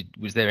world?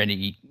 Was there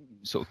any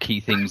sort of key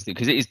things,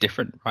 because it is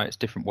different, right? It's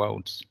different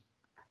worlds.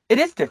 It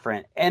is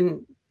different.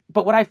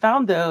 But what I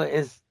found though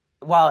is,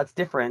 while it's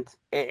different,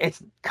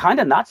 it's kind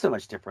of not so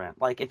much different.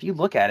 Like, if you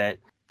look at it,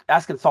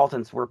 as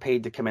consultants, we're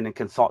paid to come in and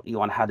consult you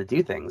on how to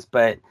do things.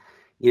 But,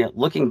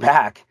 looking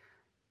back,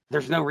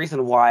 there's no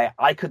reason why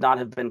I could not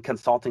have been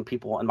consulting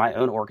people in my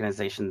own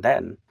organization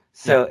then.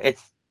 So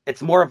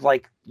it's more of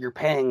like you're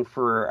paying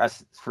for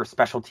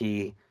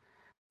specialty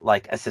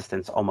like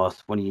assistance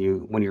almost when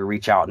you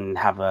reach out and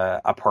have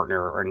a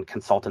partner or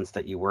consultants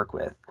that you work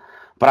with.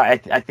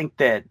 But I think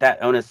that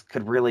onus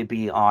could really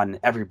be on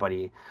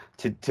everybody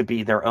to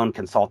be their own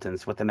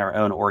consultants within their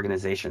own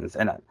organizations.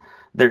 And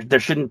there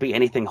shouldn't be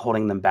anything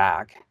holding them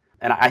back.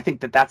 And I think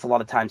that's a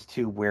lot of times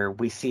too where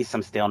we see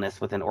some staleness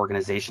within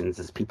organizations,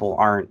 is people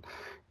aren't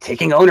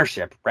taking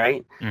ownership,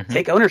 right? Mm-hmm.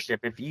 Take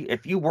ownership.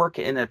 If you work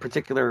in a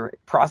particular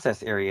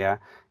process area,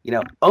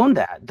 own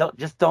that. Don't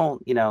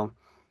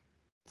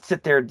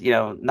sit there,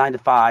 9 to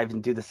 5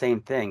 and do the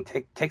same thing.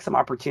 Take some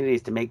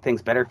opportunities to make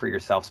things better for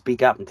yourself.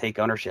 Speak up and take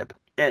ownership.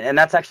 And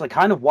that's actually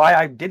kind of why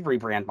I did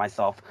rebrand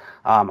myself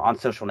on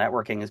social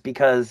networking, is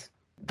because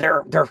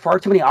there are far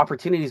too many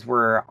opportunities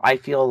where I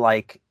feel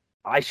like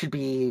I should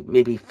be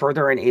maybe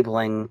further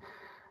enabling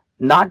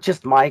not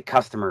just my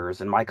customers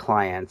and my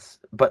clients,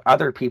 but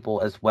other people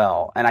as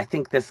well. And I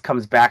think this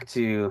comes back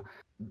to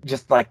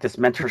just like this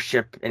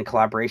mentorship and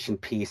collaboration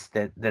piece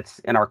that's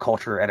in our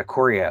culture at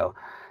Acorio.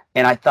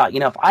 And I thought,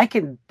 if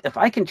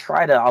I can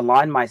try to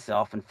align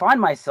myself and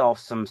find myself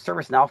some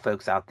ServiceNow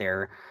folks out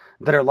there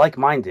that are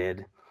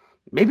like-minded,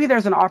 maybe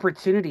there's an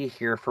opportunity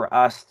here for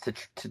us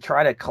to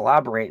try to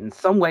collaborate in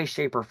some way,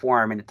 shape, or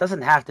form. And it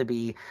doesn't have to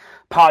be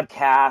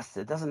podcasts.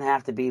 It doesn't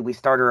have to be we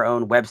start our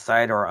own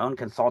website or our own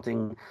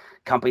consulting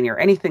company or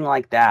anything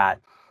like that.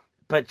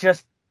 But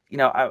just,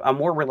 a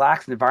more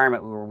relaxed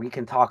environment where we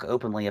can talk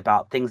openly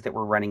about things that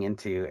we're running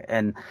into,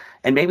 and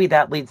maybe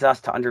that leads us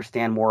to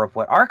understand more of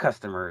what our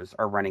customers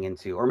are running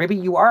into, or maybe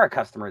you are a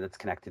customer that's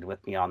connected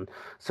with me on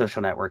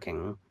social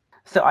networking.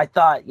 So I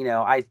thought,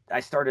 I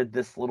started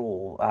this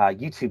little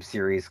YouTube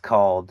series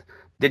called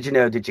 "Did You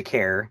Know? Did You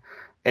Care?"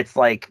 It's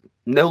like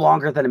no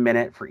longer than a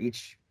minute for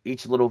each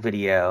little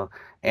video,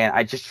 and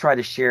I just try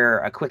to share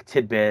a quick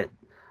tidbit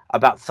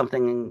about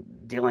something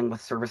dealing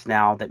with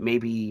ServiceNow that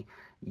maybe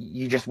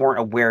you just weren't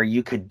aware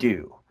you could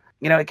do.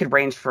 It could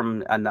range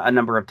from a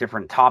number of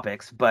different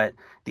topics, but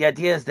the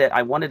idea is that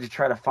I wanted to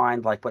try to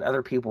find like what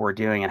other people were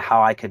doing and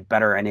how I could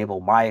better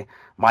enable my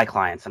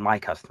clients and my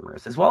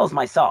customers, as well as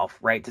myself,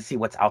 right, to see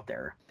what's out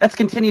there. That's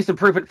continuous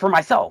improvement for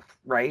myself,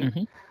 right?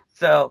 Mm-hmm.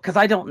 So, because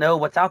I don't know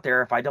what's out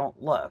there if I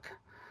don't look.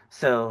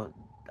 So,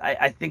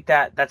 I think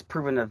that's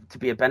proven to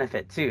be a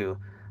benefit too.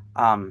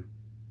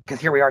 Because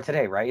here we are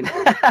today, right?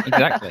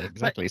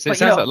 Exactly. So it But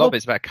sounds like a lot of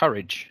it's about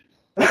courage.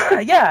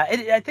 yeah,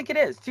 I think it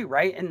is too,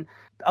 right? And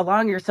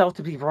allowing yourself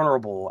to be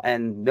vulnerable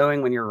and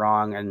knowing when you're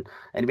wrong and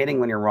admitting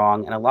when you're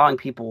wrong and allowing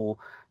people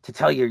to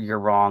tell you you're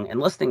wrong and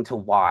listening to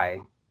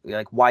why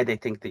they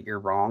think that you're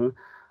wrong,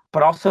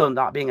 but also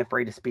not being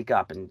afraid to speak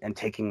up and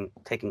taking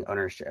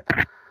ownership.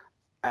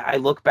 I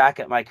look back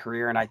at my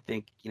career and I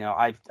think,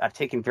 I've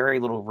taken very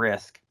little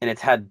risk and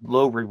it's had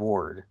low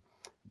reward.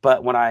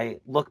 But when I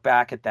look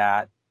back at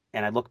that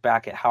and I look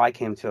back at how I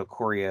came to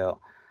Acorio,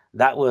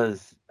 that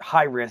was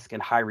high risk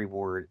and high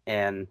reward.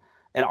 And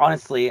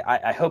honestly,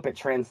 I hope it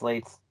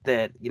translates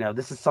that,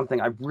 this is something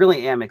I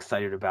really am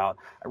excited about.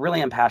 I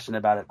really am passionate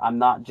about it. I'm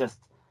not just,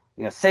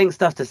 saying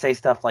stuff to say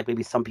stuff like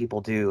maybe some people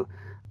do.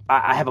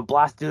 I have a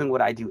blast doing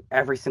what I do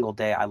every single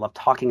day. I love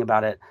talking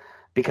about it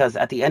because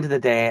at the end of the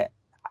day,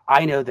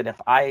 I know that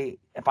if I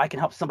can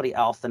help somebody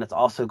else, then it's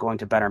also going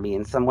to better me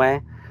in some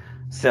way.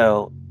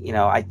 So,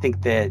 I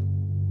think that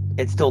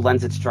it still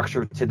lends its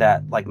structure to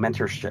that like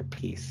mentorship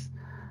piece.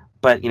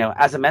 But,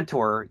 as a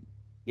mentor,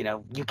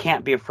 you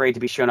can't be afraid to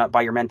be shown up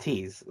by your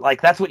mentees.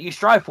 Like that's what you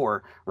strive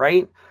for,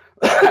 right?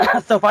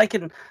 So if I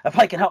can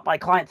help my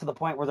client to the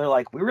point where they're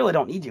like, we really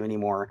don't need you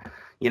anymore,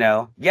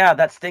 yeah,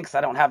 that stinks.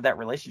 I don't have that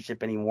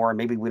relationship anymore. And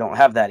maybe we don't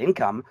have that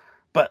income,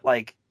 but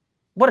like,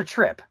 what a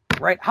trip,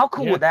 right? How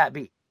cool would that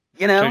be?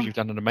 Shows you've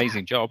done an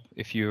amazing job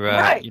if you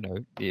Right.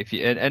 if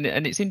you and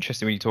it's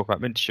interesting when you talk about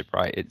mentorship,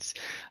 right?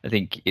 I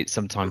think it's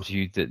sometimes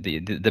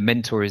the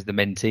mentor is the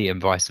mentee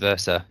and vice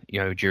versa,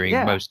 during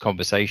Yeah. most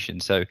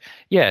conversations. So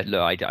yeah,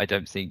 look, I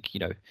don't think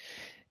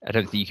I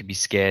don't think you can be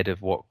scared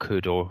of what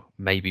could or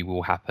maybe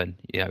will happen.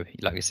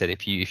 Like I said,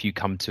 if you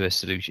come to a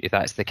solution, if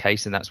that's the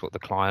case and that's what the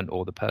client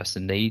or the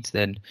person needs,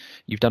 then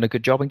you've done a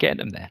good job in getting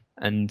them there,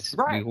 and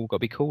we Right. all got to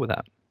be cool with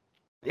that.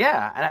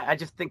 Yeah, and I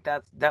just think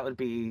that would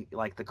be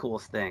like the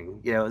coolest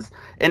thing,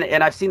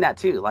 and I've seen that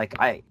too. Like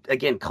I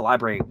again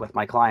collaborate with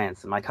my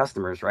clients and my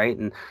customers, right?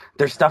 And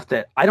there's stuff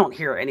that I don't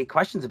hear any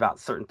questions about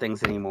certain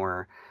things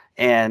anymore,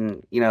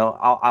 and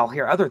I'll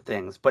hear other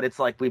things, but it's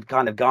like we've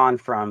kind of gone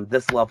from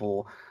this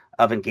level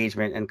of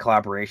engagement and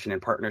collaboration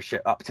and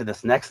partnership up to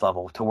this next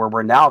level to where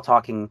we're now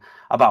talking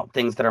about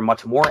things that are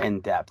much more in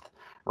depth.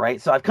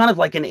 Right. So I've kind of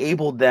like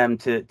enabled them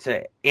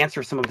to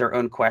answer some of their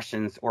own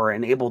questions or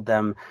enabled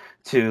them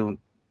to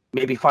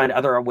maybe find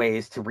other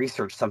ways to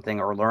research something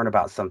or learn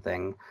about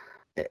something.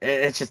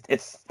 It's just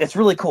it's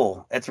really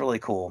cool. It's really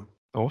cool.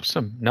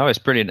 Awesome. No, it's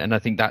brilliant. And I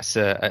think that's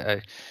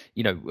I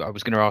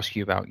was going to ask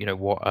you about,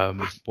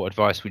 what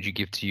advice would you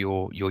give to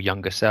your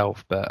younger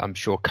self, but I'm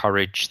sure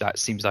courage, that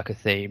seems like a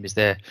theme. Is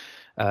there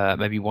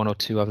maybe one or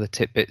two other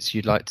tidbits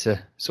you'd like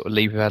to sort of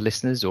leave with our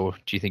listeners, or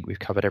do you think we've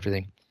covered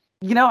everything?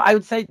 I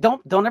would say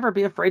don't ever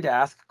be afraid to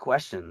ask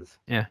questions.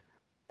 Yeah.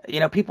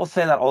 People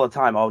say that all the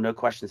time. Oh, no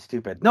question's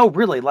stupid. No,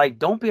 really, like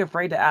don't be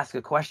afraid to ask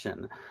a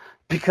question,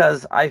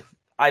 because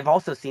I've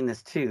also seen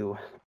this too.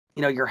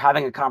 You're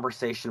having a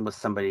conversation with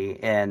somebody,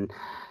 and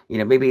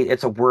maybe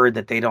it's a word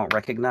that they don't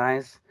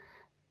recognize,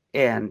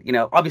 and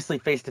obviously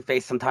face to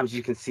face, sometimes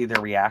you can see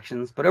their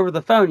reactions, but over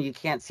the phone you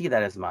can't see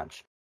that as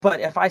much.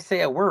 But if I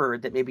say a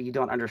word that maybe you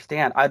don't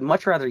understand, I'd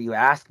much rather you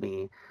ask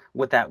me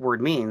what that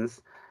word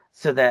means,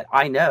 so that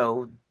I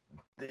know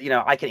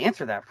I can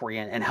answer that for you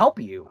and help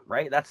you,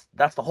 right?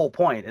 That's the whole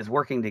point, is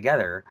working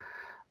together.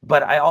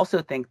 But I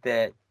also think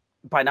that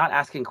by not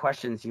asking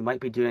questions, you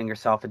might be doing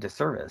yourself a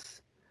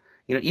disservice.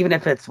 Even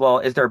if it's, well,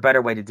 is there a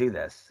better way to do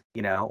this?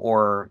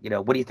 Or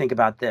what do you think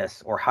about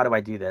this? Or how do I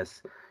do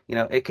this?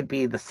 It could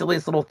be the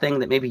silliest little thing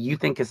that maybe you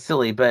think is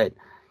silly, but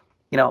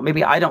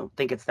maybe I don't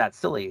think it's that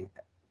silly,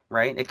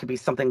 right? It could be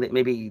something that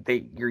maybe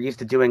you're used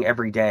to doing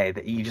every day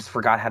that you just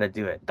forgot how to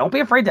do it. Don't be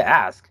afraid to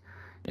ask.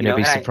 And it'll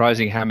be And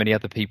surprising how many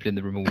other people in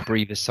the room will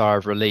breathe a sigh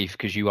of relief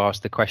because you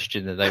asked the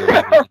question that they were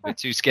maybe a little bit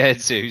too scared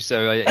to.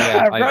 So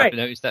I've right.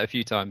 noticed that a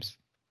few times.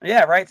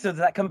 Yeah, right. So does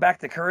that come back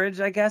to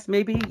courage, I guess?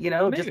 Maybe,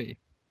 just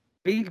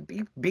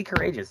Maybe. be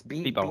courageous,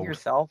 Be be bold.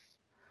 yourself.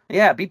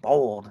 Yeah, be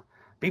bold,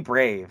 be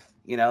brave.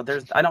 I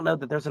don't know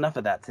that there's enough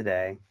of that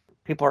today.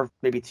 People are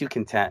maybe too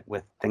content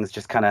with things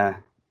just kind of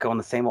going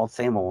the same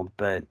old,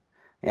 but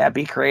yeah,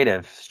 be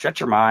creative, stretch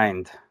your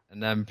mind.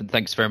 And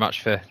thanks very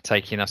much for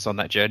taking us on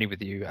that journey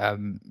with you,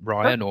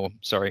 Ryan, or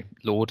sorry,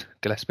 Lord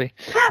Gillespie.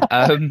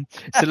 So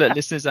look,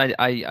 listeners,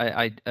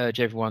 I urge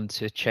everyone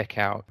to check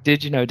out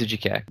Did You Know, Did You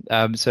Care?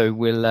 So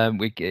we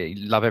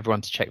love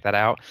everyone to check that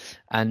out.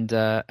 And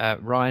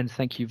Ryan,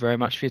 thank you very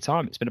much for your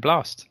time. It's been a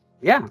blast.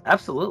 Yeah,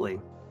 absolutely.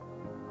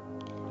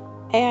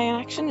 AI in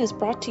Action is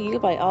brought to you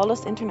by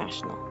Aldus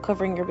International,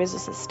 covering your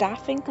business's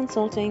staffing,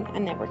 consulting,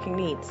 and networking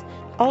needs.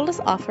 Aldus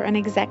offer an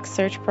exec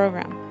search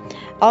program.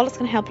 Aldus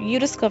can help you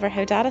discover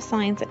how data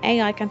science and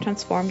AI can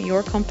transform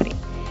your company.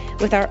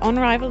 With our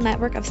unrivaled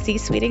network of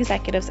C-suite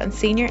executives and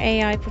senior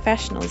AI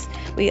professionals,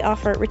 we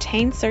offer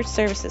retained search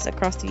services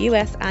across the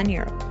US and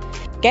Europe.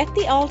 Get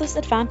the Aldus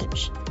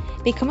advantage.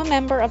 Become a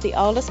member of the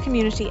Aldus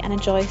community and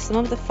enjoy some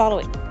of the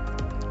following: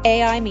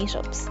 AI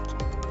meetups.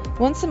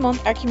 Once a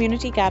month, our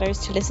community gathers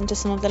to listen to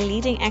some of the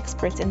leading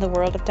experts in the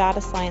world of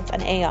data science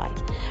and AI.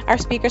 Our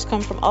speakers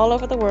come from all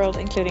over the world,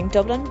 including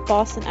Dublin,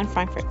 Boston, and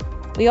Frankfurt.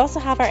 We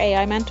also have our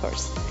AI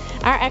mentors.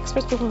 Our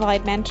experts will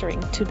provide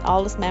mentoring to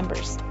Aldus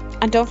members.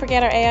 And don't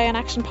forget our AI in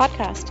Action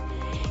podcast.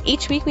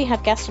 Each week we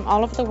have guests from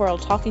all over the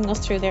world talking us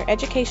through their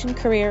education,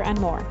 career,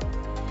 and more.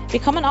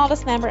 Become an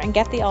Aldus member and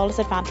get the Aldus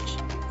advantage.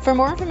 For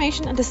more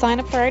information and to sign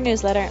up for our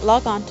newsletter,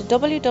 log on to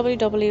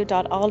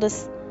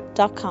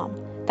www.aldus.com.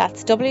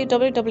 That's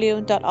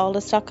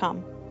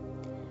www.aldus.com.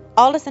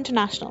 Aldus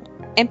International,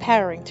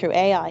 empowering through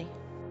AI.